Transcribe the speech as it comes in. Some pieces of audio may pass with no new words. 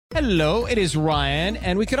Hello, it is Ryan,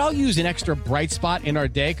 and we could all use an extra bright spot in our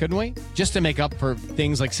day, couldn't we? Just to make up for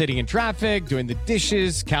things like sitting in traffic, doing the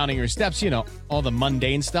dishes, counting your steps, all the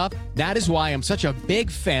mundane stuff. That is why I'm such a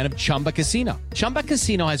big fan of Chumba Casino. Chumba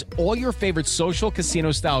Casino has all your favorite social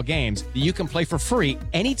casino-style games that you can play for free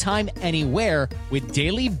anytime, anywhere with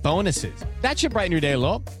daily bonuses. That should brighten your day a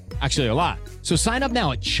little. Actually, a lot. So sign up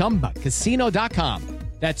now at ChumbaCasino.com.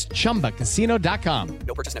 That's ChumbaCasino.com.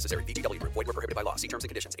 No purchase necessary. VGW Group. Void where prohibited by law. See terms and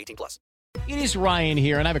conditions. 18+. It is Ryan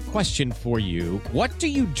here, and I have a question for you. What do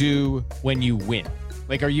you do when you win?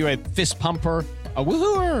 Like, are you a fist pumper, a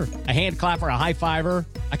woohooer, a hand clapper, a high fiver?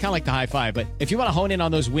 I kind of like the high five, but if you want to hone in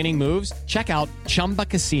on those winning moves, check out Chumba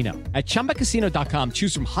Casino. At ChumbaCasino.com,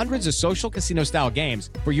 choose from hundreds of social casino-style games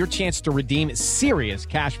for your chance to redeem serious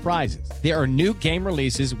cash prizes. There are new game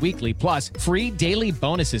releases weekly, plus free daily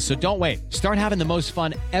bonuses, so don't wait. Start having the most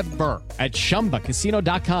fun ever at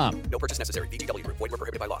ChumbaCasino.com. No purchase necessary. VGW Group. Void where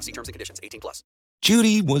prohibited by law. See terms and conditions. 18+.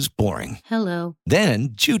 Judy was boring. Hello. Then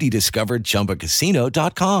Judy discovered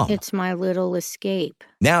ChumbaCasino.com. It's my little escape.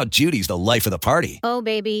 Now Judy's the life of the party. Oh,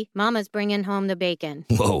 baby, mama's bringing home the bacon.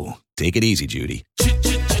 Whoa, take it easy, Judy.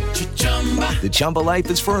 The Chumba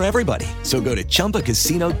life is for everybody. So go to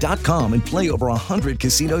ChumbaCasino.com and play over 100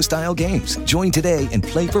 casino-style games. Join today and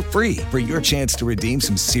play for free for your chance to redeem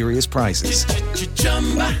some serious prizes.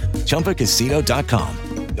 ChumbaCasino.com.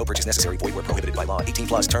 No purchase necessary. Void where prohibited by law.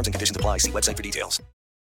 18+. Terms and conditions apply. See website for details.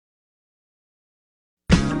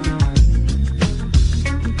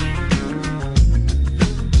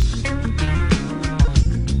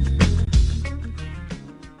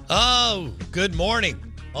 Oh, good morning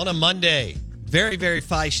on a Monday. Very, very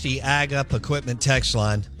feisty Ag Up Equipment text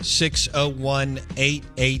line,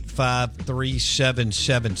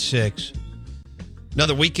 601-885-3776.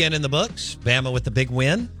 Another weekend in the books. Bama with the big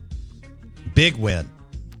win. Big win.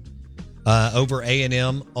 Over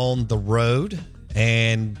A&M on the road.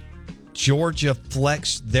 And Georgia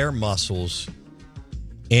flexed their muscles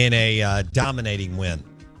in a dominating win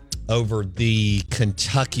over the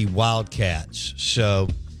Kentucky Wildcats. So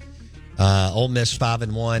Ole Miss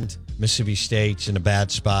 5-1, Mississippi State's in a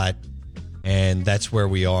bad spot, and that's where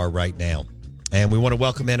we are right now. And we want to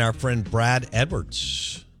welcome in our friend Brad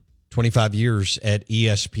Edwards, 25 years at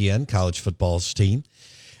ESPN, college football's team,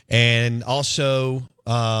 and also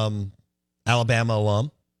Alabama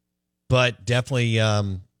alum, but definitely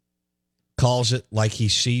calls it like he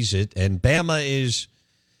sees it. And Bama is,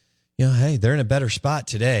 hey, they're in a better spot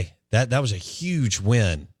today. That was a huge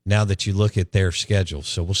win now that you look at their schedule.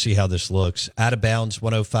 So we'll see how this looks. Out of Bounds,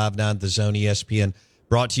 105.9 The Zone ESPN,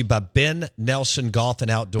 brought to you by Ben Nelson Golf and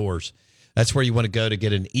Outdoors. That's where you want to go to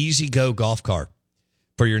get an easy-go golf cart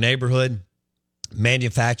for your neighborhood,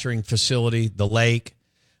 manufacturing facility, the lake,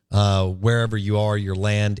 wherever you are, your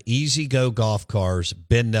land. Easy-go golf cars,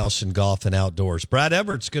 Ben Nelson Golf and Outdoors. Brad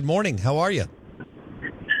Edwards, good morning. How are you?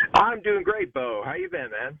 I'm doing great, Bo. How you been,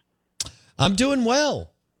 man? I'm doing well.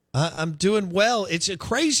 I'm doing well. It's a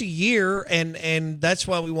crazy year, and that's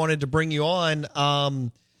why we wanted to bring you on.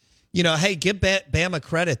 Hey, give Bama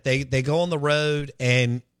credit. They go on the road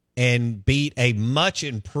and beat a much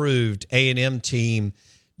improved A&M team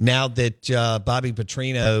now that Bobby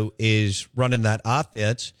Petrino is running that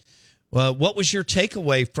offense. What was your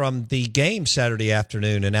takeaway from the game Saturday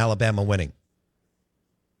afternoon and Alabama winning?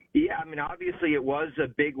 Yeah, obviously it was a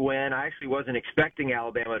big win. I actually wasn't expecting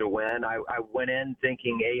Alabama to win. I went in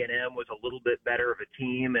thinking A&M was a little bit better of a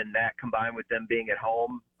team, and that combined with them being at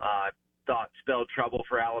home, thought spelled trouble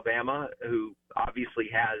for Alabama, who obviously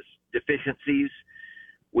has deficiencies.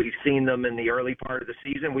 We've seen them in the early part of the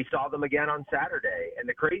season. We saw them again on Saturday. And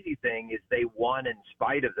the crazy thing is they won in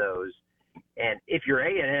spite of those. And if you're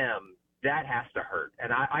A&M, that has to hurt.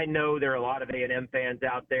 And I know there are a lot of A&M fans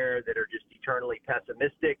out there that are just eternally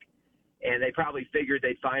pessimistic, and they probably figured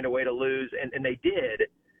they'd find a way to lose, and they did.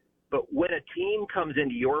 But when a team comes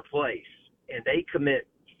into your place and they commit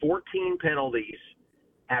 14 penalties,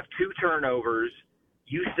 have 2 turnovers,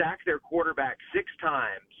 you sack their quarterback 6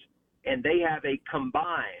 times, and they have a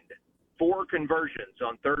combined 4 conversions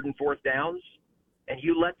on 3rd and 4th downs, and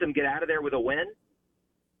you let them get out of there with a win,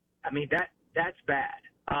 that's bad.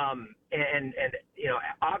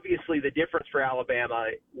 Obviously the difference for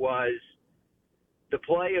Alabama was the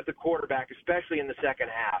play of the quarterback, especially in the second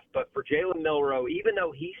half. But for Jalen Milroe, even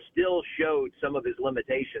though he still showed some of his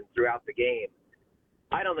limitations throughout the game,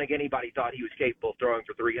 I don't think anybody thought he was capable of throwing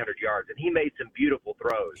for 300 yards. And he made some beautiful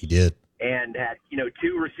throws. He did. And had,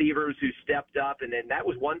 2 receivers who stepped up. And then that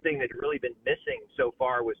was one thing that had really been missing so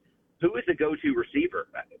far was who is the go-to receiver?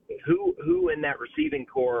 Who in that receiving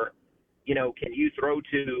core can you throw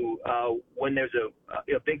to when there's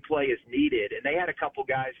a big play is needed? And they had a couple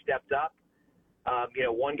guys stepped up.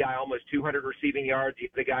 One guy almost 200 receiving yards, the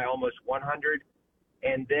other guy almost 100.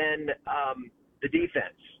 And then the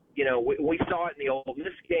defense. We saw it in the Ole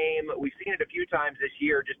Miss game. We've seen it a few times this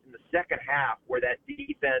year just in the second half where that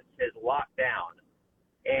defense has locked down.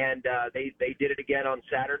 And they did it again on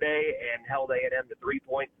Saturday and held A&M to 3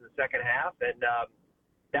 points in the second half. And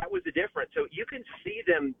that was the difference. So you can see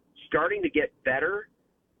them starting to get better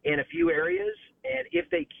in a few areas. And if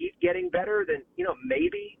they keep getting better, then,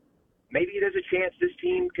 maybe there's a chance this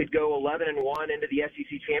team could go 11-1 into the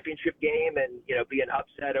SEC championship game and, be an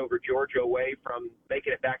upset over Georgia away from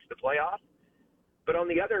making it back to the playoff. But on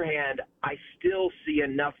the other hand, I still see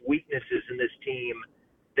enough weaknesses in this team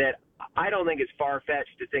that I don't think it's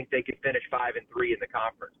far-fetched to think they could finish 5-3 in the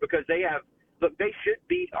conference because they should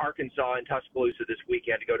beat Arkansas and Tuscaloosa this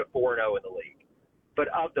weekend to go to 4-0 in the league. But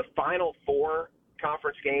of the final 4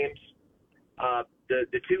 conference games,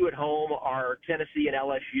 the 2 at home are Tennessee and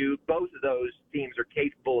LSU. Both of those teams are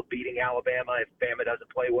capable of beating Alabama if Bama doesn't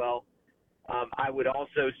play well. I would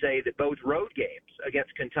also say that both road games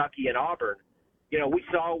against Kentucky and Auburn, we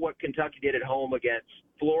saw what Kentucky did at home against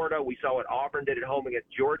Florida. We saw what Auburn did at home against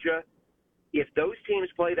Georgia. If those teams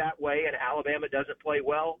play that way and Alabama doesn't play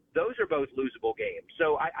well, those are both losable games.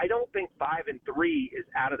 So I don't think 5-3 is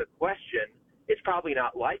out of the question. It's probably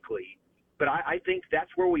not likely. But I think that's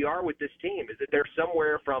where we are with this team, is that they're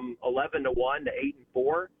somewhere from 11-1 to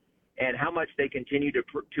 8-4, and how much they continue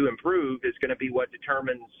to improve is going to be what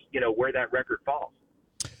determines, where that record falls.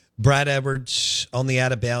 Brad Edwards on the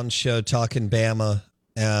Out of Bounds show talking Bama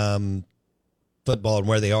football and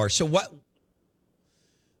where they are. So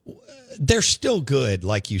they're still good,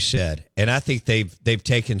 like you said, and I think they've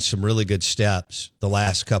taken some really good steps the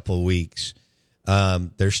last couple of weeks.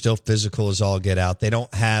 They're still physical as all get out. They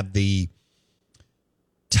don't have the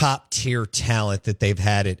top tier talent that they've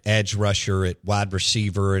had at edge rusher, at wide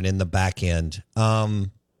receiver, and in the back end.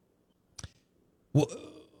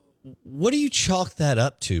 What do you chalk that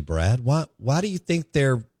up to, Brad? Why do you think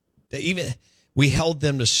we held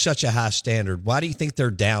them to such a high standard? Why do you think they're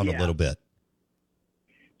down a little bit?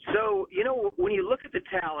 So, when you look at the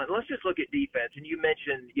talent, let's just look at defense, and you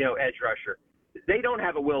mentioned, edge rusher. They don't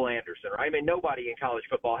have a Will Anderson, right? I mean, nobody in college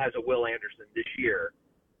football has a Will Anderson this year.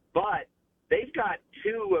 But they've got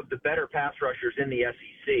 2 of the better pass rushers in the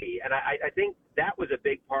SEC, and I think that was a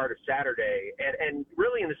big part of Saturday, and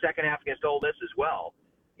really in the second half against Ole Miss as well.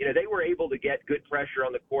 They were able to get good pressure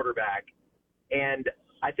on the quarterback, and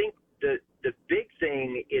I think the big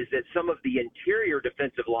thing is that some of the interior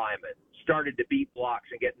defensive linemen started to beat blocks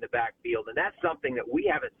and get in the backfield, and that's something that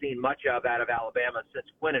we haven't seen much of out of Alabama since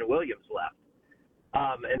Quinnen Williams left,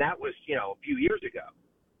 and that was a few years ago.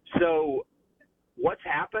 So what's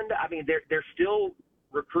happened? I mean, they're still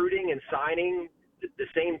recruiting and signing the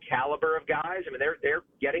same caliber of guys. I mean, they're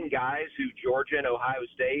getting guys who Georgia and Ohio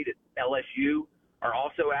State and LSU are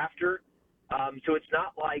also after. So it's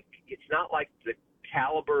not like the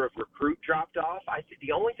caliber of recruit dropped off.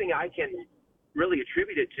 The only thing I can really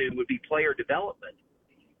attribute it to would be player development.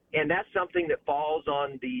 And that's something that falls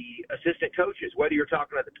on the assistant coaches, whether you're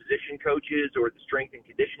talking about the position coaches or the strength and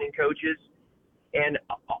conditioning coaches. And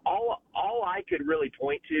all I could really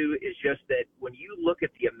point to is just that when you look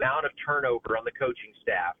at the amount of turnover on the coaching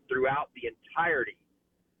staff throughout the entirety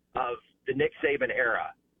of the Nick Saban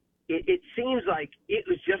era, it seems like it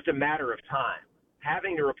was just a matter of time,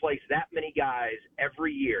 having to replace that many guys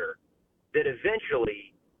every year, that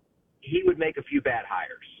eventually he would make a few bad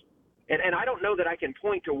hires. And I don't know that I can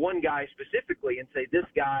point to one guy specifically and say this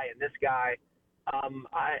guy and this guy.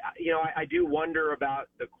 I do wonder about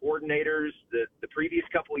the coordinators the previous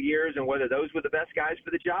couple of years and whether those were the best guys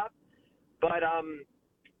for the job. But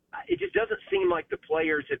it just doesn't seem like the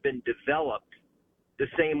players have been developed the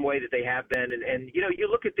same way that they have been. And you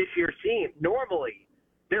look at this year's team, normally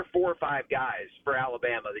there are 4 or 5 guys for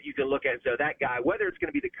Alabama that you can look at and say, that guy, whether it's going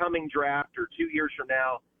to be the coming draft or 2 years from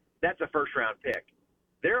now, that's a first-round pick.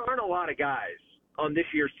 There aren't a lot of guys on this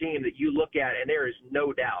year's team that you look at and there is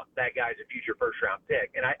no doubt that guy's a future first-round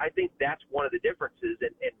pick. And I think that's one of the differences.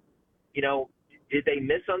 And did they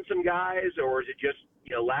miss on some guys, or is it just,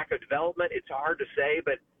 lack of development? It's hard to say,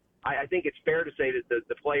 but I think it's fair to say that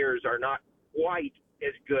the players are not quite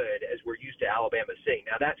as good as we're used to Alabama seeing.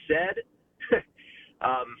 Now, that said,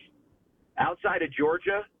 outside of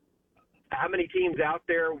Georgia, how many teams out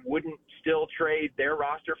there wouldn't still trade their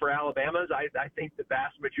roster for Alabama's? I think the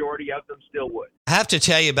vast majority of them still would. I have to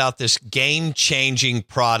tell you about this game-changing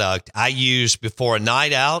product I use before a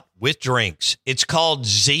night out with drinks. It's called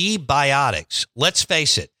Z-Biotics. Let's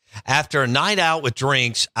face it, after a night out with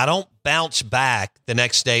drinks, I don't bounce back the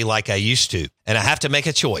next day like I used to. And I have to make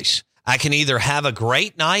a choice. I can either have a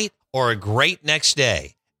great night or a great next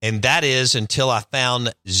day. And that is until I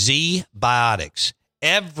found Z Biotics.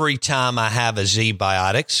 Every time I have a Z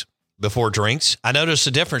Biotics before drinks, I notice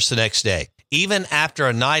a difference the next day. Even after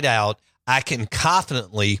a night out, I can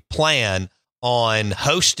confidently plan on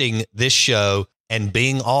hosting this show and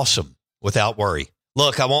being awesome without worry.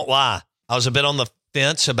 Look, I won't lie. I was a bit on the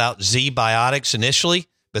fence about Z Biotics initially,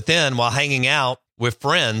 but then while hanging out with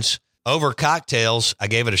friends over cocktails, I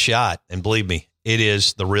gave it a shot. And believe me, it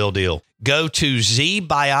is the real deal. Go to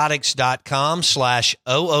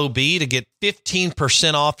zbiotics.com/OOB to get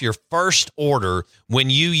 15% off your first order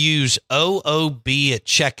when you use OOB at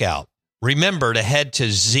checkout. Remember to head to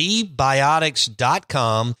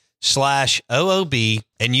zbiotics.com/OOB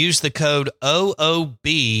and use the code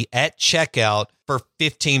OOB at checkout for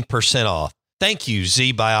 15% off. Thank you,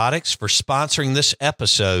 Z Biotics, for sponsoring this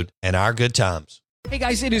episode and our good times. Hey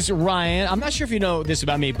guys, it is Ryan. I'm not sure if you know this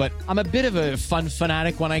about me, but I'm a bit of a fun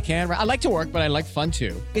fanatic when I can. I like to work, but I like fun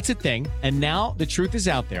too. It's a thing. And now the truth is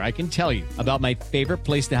out there. I can tell you about my favorite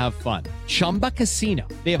place to have fun. Chumba Casino.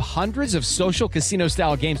 They have hundreds of social casino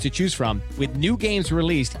style games to choose from with new games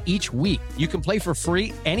released each week. You can play for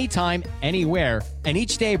free anytime, anywhere. And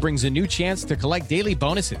each day brings a new chance to collect daily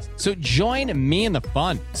bonuses. So join me in the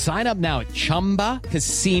fun. Sign up now at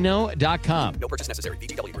ChumbaCasino.com. No purchase necessary.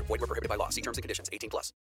 VGW Group. Void where prohibited by law. See terms and conditions.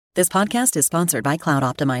 18+. This podcast is sponsored by Cloud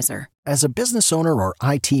Optimizer. As a business owner or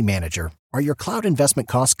IT manager, are your cloud investment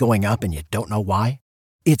costs going up and you don't know why?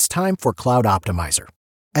 It's time for Cloud Optimizer.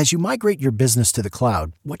 As you migrate your business to the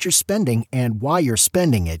cloud, what you're spending and why you're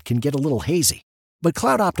spending it can get a little hazy. But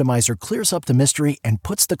Cloud Optimizer clears up the mystery and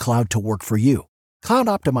puts the cloud to work for you. Cloud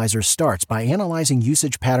Optimizer starts by analyzing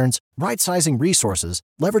usage patterns, right-sizing resources,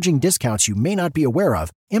 leveraging discounts you may not be aware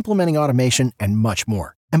of, implementing automation, and much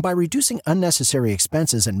more. And by reducing unnecessary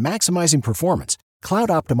expenses and maximizing performance, Cloud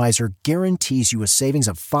Optimizer guarantees you a savings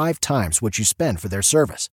of 5 times what you spend for their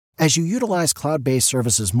service. As you utilize cloud-based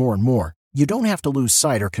services more and more, you don't have to lose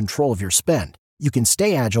sight or control of your spend. You can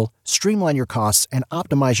stay agile, streamline your costs, and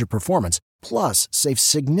optimize your performance, plus save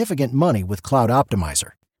significant money with Cloud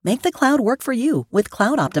Optimizer. Make the cloud work for you with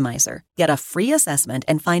Cloud Optimizer. Get a free assessment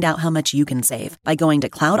and find out how much you can save by going to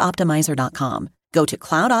cloudoptimizer.com. Go to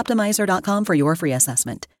cloudoptimizer.com for your free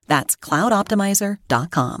assessment. That's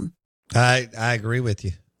cloudoptimizer.com. I agree with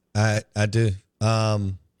you. I do.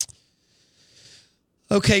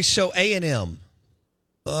 Okay, so A&M.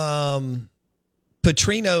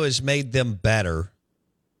 Petrino has made them better,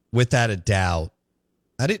 without a doubt.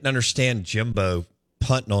 I didn't understand Jimbo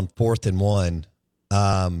punting on 4th and 1.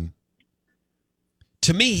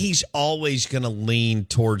 To me, he's always going to lean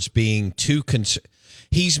towards being too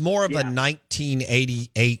he's more of a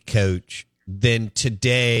 1988 coach than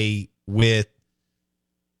today with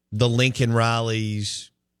the Lincoln Rileys,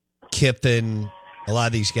 Kiffin, a lot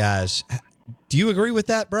of these guys. Do you agree with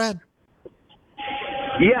that, Brad?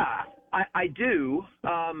 Yeah, I do.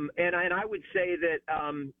 And I would say that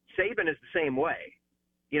Saban is the same way.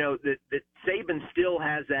 You know, that Saban still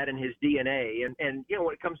has that in his DNA. And, you know,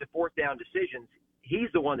 when it comes to 4th down decisions,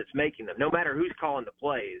 he's the one that's making them. No matter who's calling the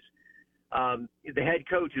plays, the head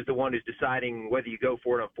coach is the one who's deciding whether you go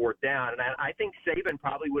for it on 4th down. And I think Saban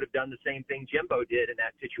probably would have done the same thing Jimbo did in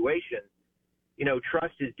that situation. You know,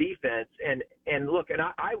 trust his defense. And look, and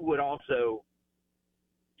I would also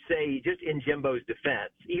say, just in Jimbo's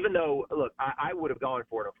defense, even though, look, I would have gone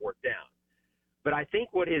for it on 4th down. But I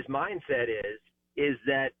think what his mindset is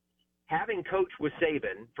that having coached with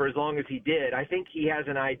Saban for as long as he did, I think he has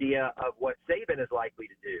an idea of what Saban is likely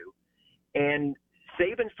to do. And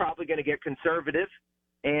Saban's probably going to get conservative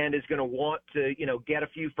and is going to want to, you know, get a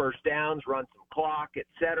few first downs, run some clock, et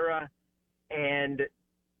cetera. And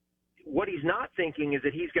what he's not thinking is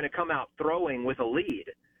that he's going to come out throwing with a lead.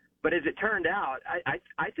 But as it turned out,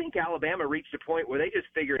 I think Alabama reached a point where they just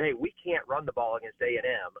figured, hey, we can't run the ball against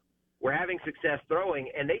A&M. We're having success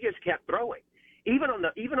throwing, and they just kept throwing. Even on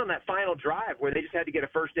that final drive where they just had to get a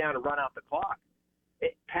first down and run out the clock,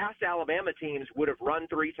 past Alabama teams would have run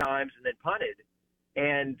 3 times and then punted.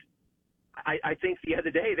 And I think the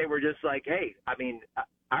other day they were just like, hey, I mean,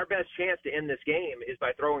 our best chance to end this game is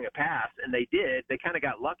by throwing a pass, and they did. They kind of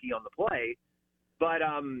got lucky on the play.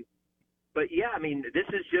 But yeah, I mean, this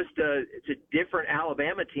is just it's a different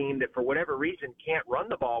Alabama team that for whatever reason can't run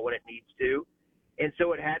the ball when it needs to. And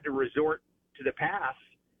so it had to resort to the pass,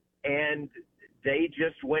 and they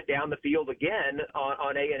just went down the field again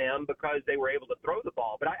on A&M because they were able to throw the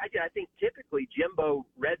ball. But I think typically Jimbo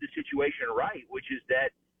read the situation right, which is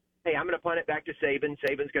that, hey, I'm going to punt it back to Saban.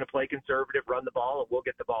 Saban's going to play conservative, run the ball, and we'll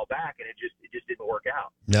get the ball back. And it just didn't work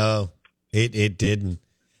out. No, it didn't.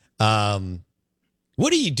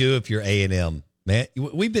 What do you do if you're A&M, man?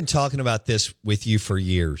 We've been talking about this with you for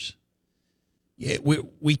years.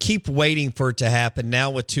 We keep waiting for it to happen.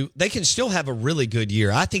 Now with two, they can still have a really good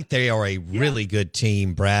year. I think they are a really good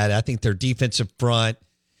team, Brad. I think their defensive front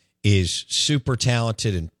is super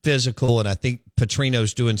talented and physical, and I think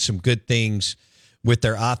Petrino's doing some good things with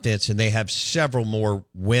their offense, and they have several more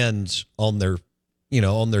wins on their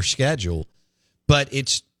schedule. But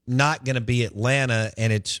it's not going to be Atlanta,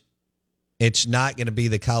 and it's not going to be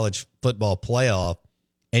the college football playoff.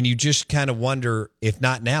 And you just kind of wonder, if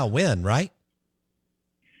not now, when, right?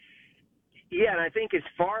 Yeah, and I think as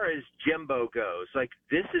far as Jimbo goes, like,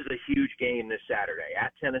 this is a huge game this Saturday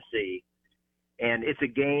at Tennessee, and it's a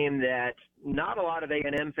game that not a lot of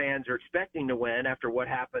A&M fans are expecting to win after what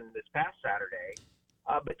happened this past Saturday.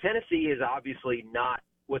 But Tennessee is obviously not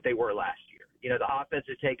what they were last year. You know, the offense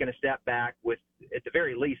has taken a step back with, at the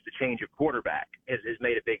very least, the change of quarterback has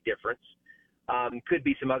made a big difference. Could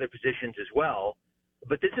be some other positions as well.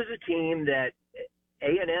 But this is a team that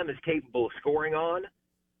A&M is capable of scoring on.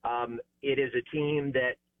 It is a team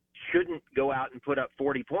that shouldn't go out and put up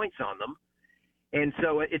 40 points on them. And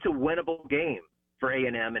so it's a winnable game for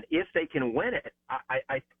A&M. And if they can win it,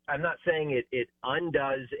 I'm not saying it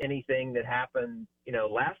undoes anything that happened,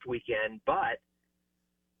 last weekend, but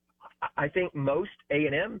I think most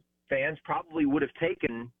A&M fans probably would have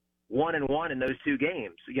taken 1-1 in those two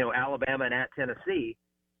games, Alabama and at Tennessee.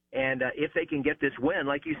 And if they can get this win,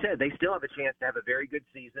 like you said, they still have a chance to have a very good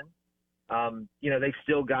season. They've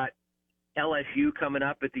still got LSU coming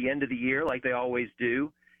up at the end of the year like they always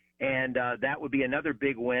do. And that would be another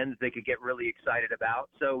big win that they could get really excited about.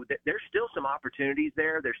 So there's still some opportunities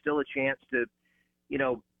there. There's still a chance to,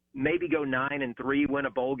 maybe go 9-3, win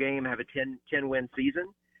a bowl game, have a 10-win season.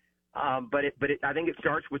 But I think it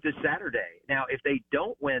starts with this Saturday. Now, if they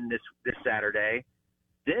don't win this Saturday,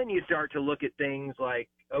 then you start to look at things like,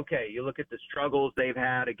 okay, you look at the struggles they've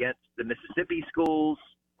had against the Mississippi schools,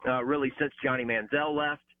 really since Johnny Manziel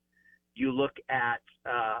left. You look at,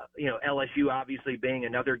 LSU obviously being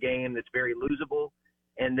another game that's very losable.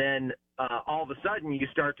 And then all of a sudden you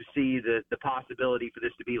start to see the possibility for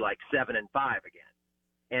this to be like 7-5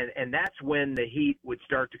 again. And that's when the heat would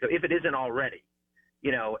start to go, if it isn't already,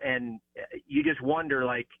 and you just wonder,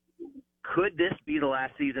 like, could this be the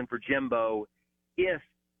last season for Jimbo if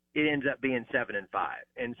it ends up being 7-5?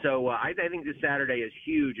 And so I think this Saturday is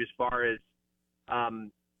huge as far as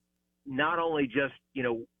not only just,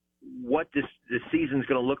 what this season's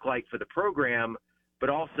going to look like for the program, but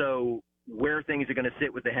also where things are going to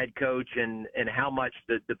sit with the head coach and how much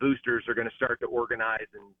the boosters are going to start to organize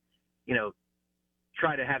and,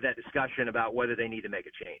 try to have that discussion about whether they need to make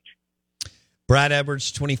a change. Brad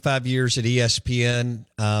Edwards, 25 years at ESPN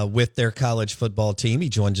with their college football team. He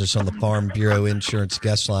joins us on the Farm Bureau Insurance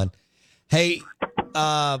guest line. Hey,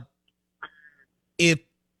 if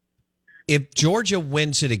Georgia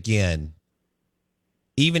wins it again,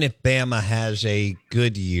 even if Bama has a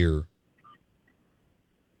good year,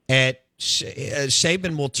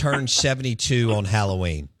 Saban will turn 72 on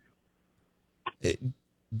Halloween.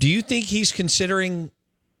 Do you think he's considering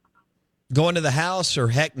going to the house, or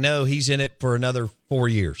heck no, he's in it for another 4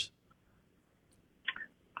 years?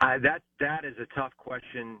 That is a tough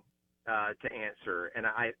question to answer. And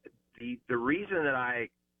the reason that I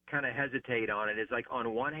kind of hesitate on it is, like,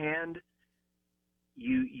 on one hand,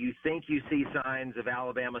 you think you see signs of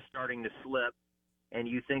Alabama starting to slip, and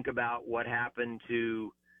you think about what happened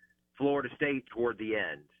to Florida State toward the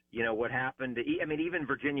end. What happened to even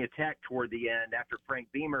Virginia Tech toward the end after Frank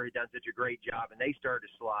Beamer had done such a great job, and they started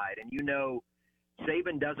to slide. And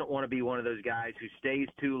Saban doesn't want to be one of those guys who stays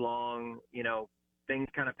too long, things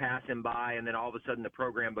kind of pass him by, and then all of a sudden the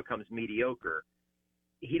program becomes mediocre.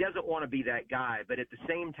 He doesn't want to be that guy, but at the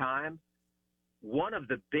same time, one of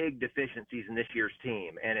the big deficiencies in this year's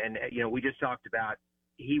team, and we just talked about,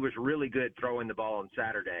 he was really good throwing the ball on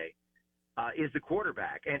Saturday, is the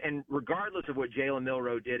quarterback. And regardless of what Jalen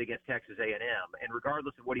Milroe did against Texas A&M, and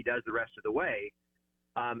regardless of what he does the rest of the way,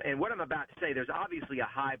 and what I'm about to say, there's obviously a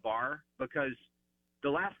high bar because the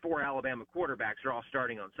last 4 Alabama quarterbacks are all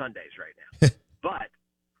starting on Sundays right now. But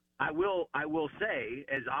I will say,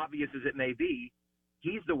 as obvious as it may be,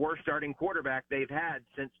 he's the worst starting quarterback they've had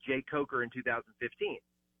since Jay Coker in 2015.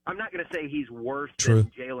 I'm not going to say he's worse than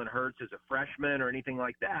Jalen Hurts as a freshman or anything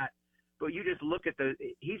like that, but you just look at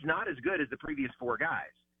he's not as good as the previous 4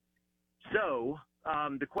 guys. So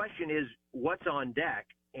the question is, what's on deck?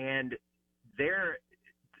 And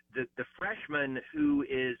the freshman who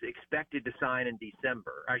is expected to sign in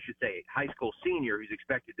December, I should say high school senior who's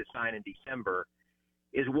expected to sign in December,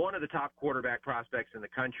 is one of the top quarterback prospects in the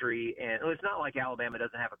country. And it's not like Alabama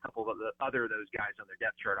doesn't have a couple of the other of those guys on their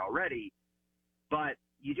depth chart already, but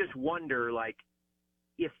you just wonder, like,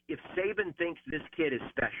 if Saban thinks this kid is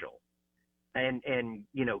special and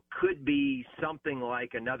could be something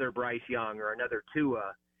like another Bryce Young or another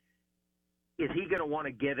Tua, is he going to want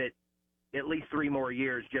to give it at least 3 more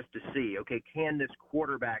years just to see, okay, can this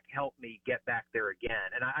quarterback help me get back there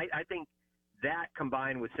again? And I think that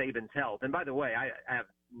combined with Saban's health, and by the way, I have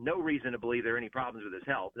no reason to believe there are any problems with his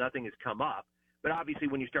health. Nothing has come up. But obviously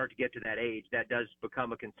when you start to get to that age, that does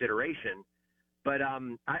become a consideration. But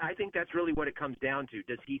I think that's really what it comes down to.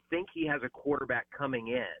 Does he think he has a quarterback coming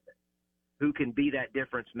in who can be that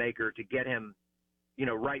difference maker to get him,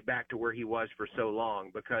 right back to where he was for so long?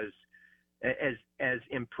 Because as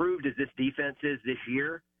improved as this defense is this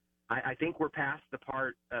year, I think we're past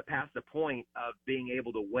the point of being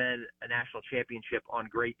able to win a national championship on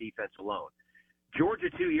great defense alone. Georgia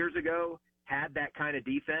 2 years ago had that kind of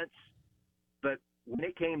defense, but when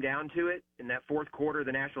it came down to it in that fourth quarter of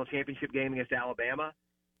the national championship game against Alabama,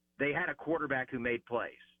 they had a quarterback who made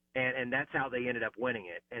plays, and that's how they ended up winning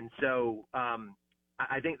it. And so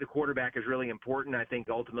I think the quarterback is really important. I think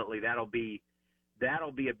ultimately that'll be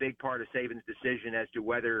a big part of Saban's decision as to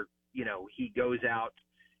whether, he goes out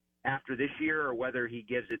after this year or whether he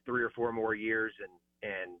gives it 3 or 4 more years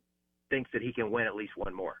and thinks that he can win at least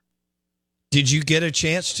one more. Did you get a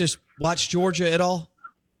chance to watch Georgia at all?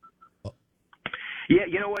 Yeah,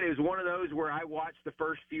 you know what? It was one of those where I watched the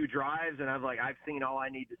first few drives and I was like, I've seen all I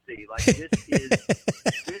need to see. Like,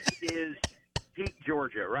 this is peak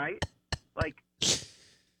Georgia, right? Like,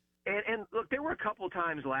 and look, there were a couple of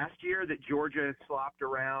times last year that Georgia slopped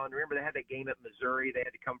around. Remember, they had that game at Missouri. They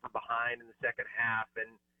had to come from behind in the second half,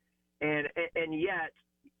 and yet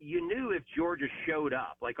you knew if Georgia showed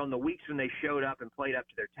up, like on the weeks when they showed up and played up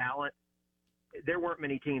to their talent, there weren't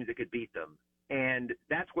many teams that could beat them. And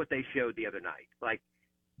that's what they showed the other night. Like,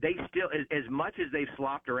 they still, as much as they've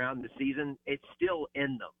slopped around the season, it's still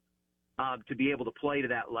in them to be able to play to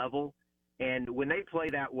that level. And when they play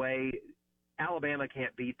that way, Alabama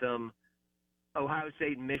can't beat them. Ohio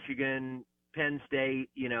State and Michigan, Penn State,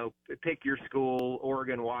 pick your school,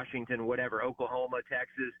 Oregon, Washington, whatever, Oklahoma,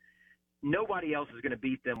 Texas. Nobody else is going to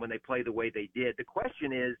beat them when they play the way they did. The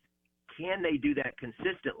question is, can they do that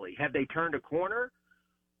consistently? Have they turned a corner?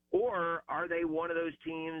 Or are they one of those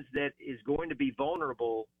teams that is going to be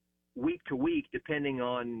vulnerable week to week depending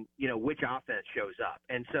on, which offense shows up?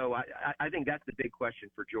 And so I think that's the big question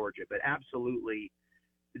for Georgia. But absolutely,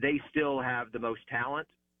 they still have the most talent.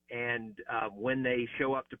 And when they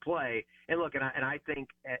show up to play – and look, and I think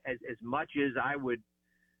as much as I would,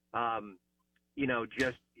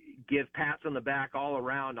 just give pats on the back all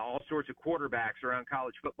around all sorts of quarterbacks around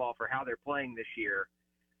college football for how they're playing this year,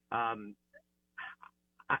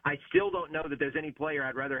 I still don't know that there's any player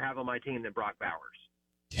I'd rather have on my team than Brock Bowers.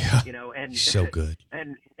 Yeah, and he's so good.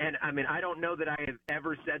 And I mean, I don't know that I have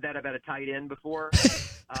ever said that about a tight end before.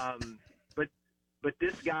 But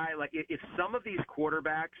this guy, like, if some of these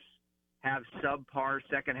quarterbacks have subpar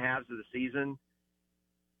second halves of the season,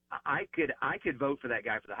 I could vote for that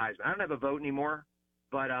guy for the Heisman. I don't have a vote anymore,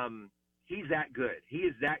 but he's that good. He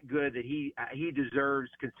is that good that he deserves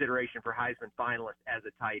consideration for Heisman finalist as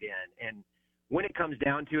a tight end. And when it comes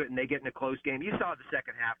down to it and they get in a close game, you saw the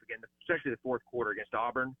second half again, especially the fourth quarter against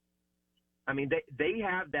Auburn. I mean, they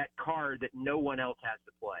have that card that no one else has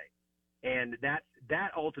to play. And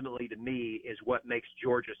that ultimately, to me, is what makes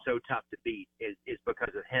Georgia so tough to beat is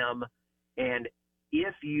because of him. And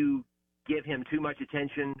if you give him too much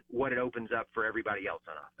attention, what it opens up for everybody else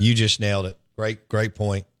on offense. You just nailed it. Great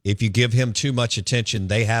point. If you give him too much attention,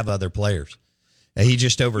 they have other players. And he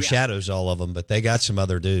just overshadows all of them, but they got some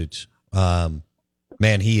other dudes. Man,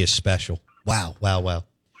 he is special. Wow. All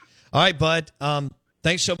right, bud.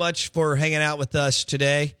 Thanks so much for hanging out with us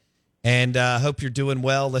today, and hope you're doing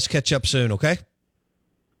well. Let's catch up soon, okay?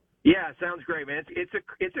 Yeah, sounds great, man.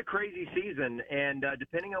 It's a crazy season, and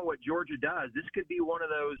depending on what Georgia does, this could be one of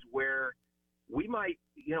those where we might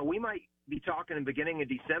be talking in the beginning of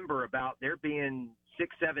December about there being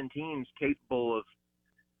 6-7 teams capable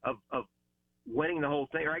of winning the whole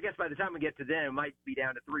thing. Or I guess by the time we get to them, it might be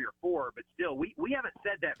down to 3 or 4. But still, we haven't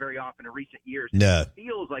said that very often in recent years. No. It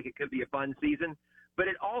feels like it could be a fun season, but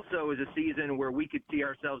it also is a season where we could see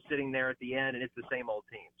ourselves sitting there at the end, and it's the same old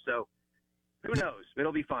team. So who knows?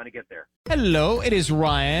 It'll be fun to get there. Hello, it is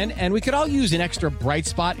Ryan, and we could all use an extra bright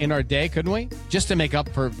spot in our day, couldn't we? Just to make up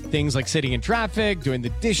for things like sitting in traffic, doing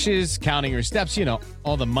the dishes, counting your steps,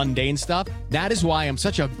 all the mundane stuff. That is why I'm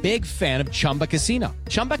such a big fan of Chumba Casino.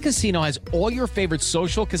 Chumba Casino has all your favorite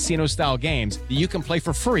social casino-style games that you can play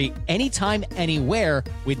for free anytime, anywhere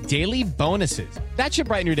with daily bonuses. That should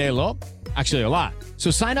brighten your day a little. Actually, a lot.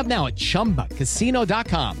 So sign up now at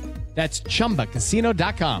ChumbaCasino.com. That's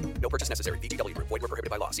ChumbaCasino.com. No purchase necessary. VGW Group. Void where prohibited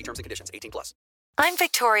by law. See terms and conditions. 18+. I'm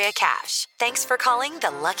Victoria Cash. Thanks for calling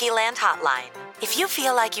the Lucky Land Hotline. If you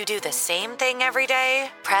feel like you do the same thing every day,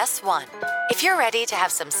 press 1. If you're ready to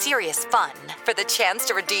have some serious fun for the chance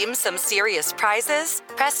to redeem some serious prizes,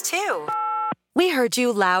 press 2. We heard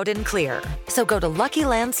you loud and clear. So go to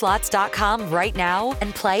LuckyLandSlots.com right now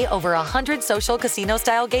and play over 100 social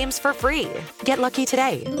casino-style games for free. Get lucky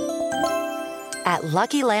today at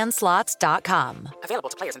LuckyLandSlots.com. Available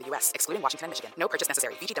to players in the U.S., excluding Washington and Michigan. No purchase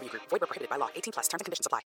necessary. VGW Group. Void where prohibited by law. 18+. Terms and conditions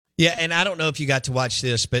apply. Yeah, and I don't know if you got to watch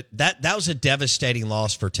this, but that was a devastating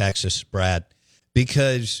loss for Texas, Brad,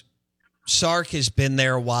 because Sark has been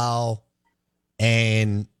there a while,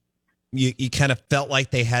 and you kind of felt like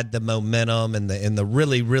they had the momentum and the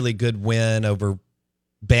really, really good win over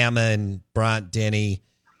Bama and Bryant Denny,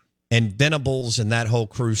 and Venables and that whole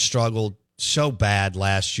crew struggled so bad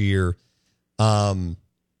last year.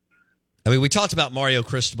 We talked about Mario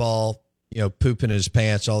Cristobal, pooping in his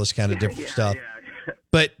pants, all this kind of different stuff.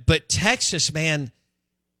 Yeah. But Texas, man,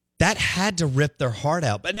 that had to rip their heart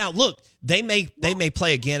out. But now, look, they may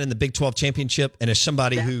play again in the Big 12 championship. And as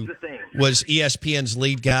somebody who was ESPN's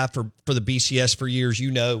lead guy for the BCS for years,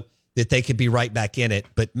 that they could be right back in it.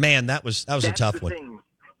 But man, that was a tough one. Thing.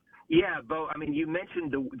 Yeah, Bo. I mean, you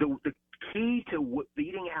mentioned the key to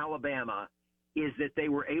beating Alabama is that they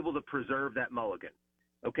were able to preserve that mulligan.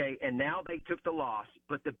 Okay, and now they took the loss,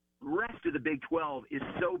 but the rest of the Big 12 is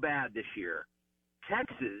so bad this year.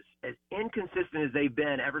 Texas, as inconsistent as they've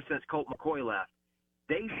been ever since Colt McCoy left,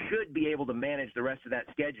 they should be able to manage the rest of that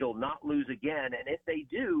schedule, not lose again. And if they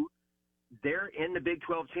do, they're in the Big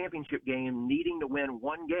 12 championship game, needing to win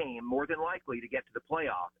one game, more than likely, to get to the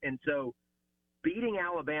playoff. And so beating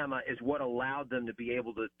Alabama is what allowed them to be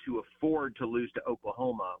able to afford to lose to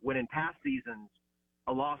Oklahoma, when in past seasons,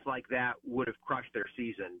 a loss like that would have crushed their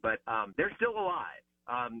season. But they're still alive.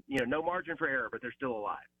 No margin for error, but they're still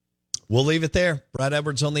alive. We'll leave it there. Brad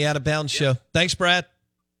Edwards on the Out of Bounds Show. Thanks, Brad.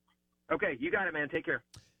 Okay, you got it, man. Take care.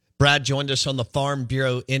 Brad joined us on the Farm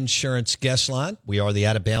Bureau Insurance guest line. We are the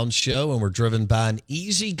Out of Bounds Show, and we're driven by an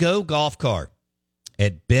Easy Go golf cart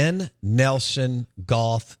at Ben Nelson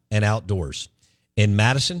Golf and Outdoors in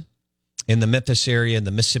Madison, in the Memphis area, and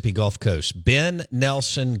the Mississippi Gulf Coast. Ben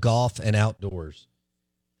Nelson Golf and Outdoors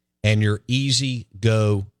and your Easy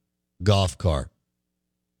Go golf cart.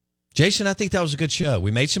 Jason, I think that was a good show.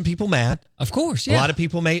 We made some people mad. Of course, yeah. A lot of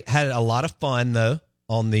people had a lot of fun, though,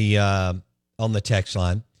 on the text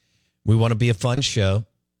line. We want to be a fun show.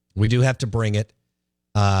 We do have to bring it.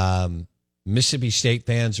 Mississippi State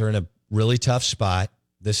fans are in a really tough spot.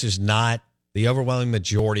 This is not, the overwhelming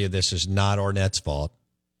majority of this is not Arnett's fault.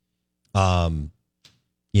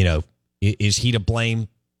 Is he to blame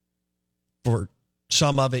for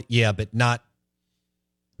some of it? Yeah, but not.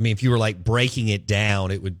 I mean, if you were like breaking it down,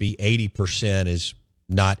 it would be 80% is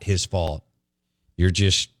not his fault. You're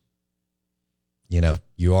just,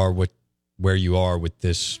 you are where you are with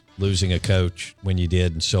this losing a coach when you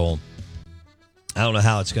did and so on. I don't know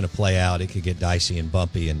how it's going to play out. It could get dicey and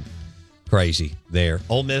bumpy and crazy there.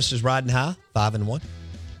 Ole Miss is riding high, 5-1.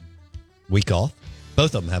 Week off.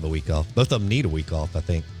 Both of them have a week off. Both of them need a week off, I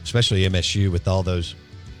think, especially MSU with all those,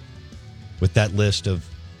 with that list of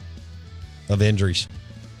injuries.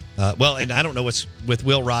 And I don't know what's with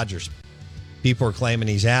Will Rogers. People are claiming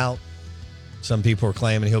he's out. Some people are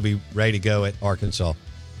claiming he'll be ready to go at Arkansas.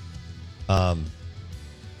 Man,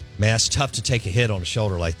 it's tough to take a hit on a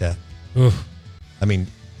shoulder like that. Oof. I mean,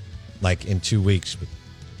 like in 2 weeks. But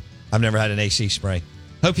I've never had an AC sprain.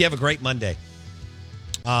 Hope you have a great Monday.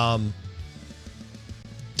 How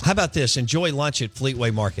about this? Enjoy lunch at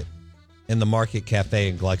Fleetway Market in the Market Cafe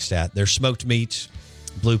in Gluckstadt. There's smoked meats,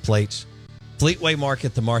 blue plates. Fleetway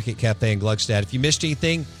Market, the Market Cafe in Gluckstadt. If you missed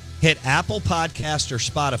anything, hit Apple Podcast or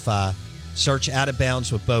Spotify. Search Out of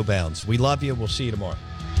Bounds with Bo Bounds. We love you. We'll see you tomorrow.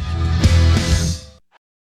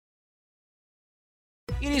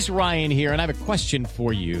 It is Ryan here, and I have a question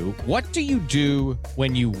for you. What do you do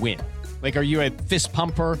when you win? Like, are you a fist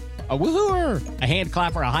pumper, a woo-hooer, a hand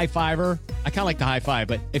clapper, a high fiver? I kind of like the high five,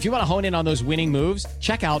 but if you want to hone in on those winning moves,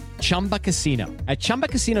 check out Chumba Casino. At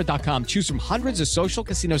ChumbaCasino.com, choose from hundreds of social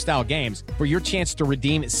casino style games for your chance to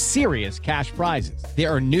redeem serious cash prizes.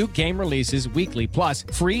 There are new game releases weekly, plus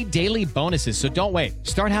free daily bonuses. So don't wait.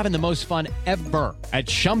 Start having the most fun ever at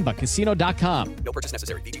ChumbaCasino.com. No purchase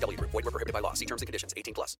necessary. VGW Group. Void where prohibited by law. See terms and conditions.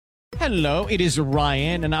 18+. Hello, it is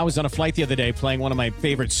Ryan, and I was on a flight the other day playing one of my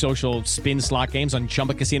favorite social spin slot games on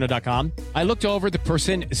ChumbaCasino.com. I looked over at the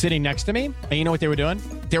person sitting next to me, and you know what they were doing?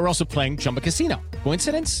 They were also playing Chumba Casino.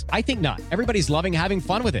 Coincidence? I think not. Everybody's loving having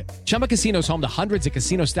fun with it. Chumba Casino is home to hundreds of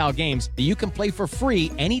casino-style games that you can play for free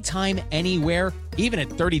anytime, anywhere, even at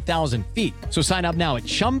 30,000 feet. So sign up now at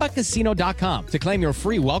ChumbaCasino.com to claim your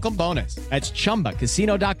free welcome bonus. That's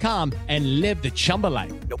ChumbaCasino.com and live the Chumba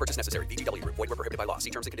life. No purchase necessary. VGW Group. Void where prohibited by law.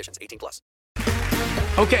 See terms and conditions. 18+.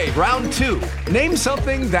 Okay, round two. Name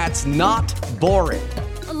something that's not boring.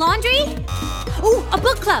 A laundry? Ooh, a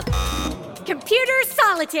book club. Computer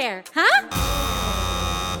solitaire, huh?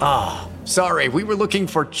 Ah, sorry, we were looking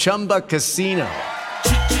for Chumba Casino.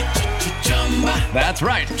 That's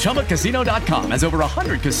right, ChumbaCasino.com has over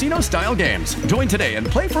 100 casino-style games. Join today and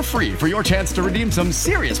play for free for your chance to redeem some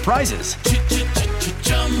serious prizes.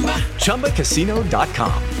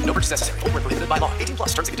 ChumbaCasino.com. No purchase necessary. Void where prohibited by law. 18+.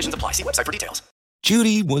 Terms and conditions apply. See website for details.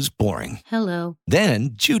 Judy was boring. Hello.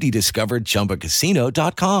 Then Judy discovered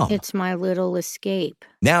ChumbaCasino.com. It's my little escape.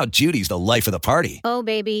 Now Judy's the life of the party. Oh,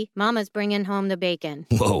 baby, mama's bringing home the bacon.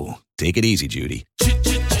 Whoa, take it easy, Judy.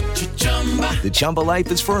 The Chumba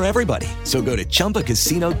life is for everybody. So go to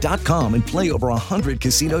ChumbaCasino.com and play over 100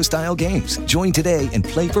 casino-style games. Join today and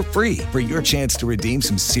play for free for your chance to redeem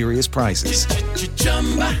some serious prizes.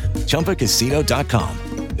 ChumbaCasino.com.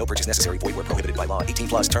 No purchase necessary. Void where prohibited by law.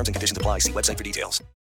 18+. Terms and conditions apply. See website for details.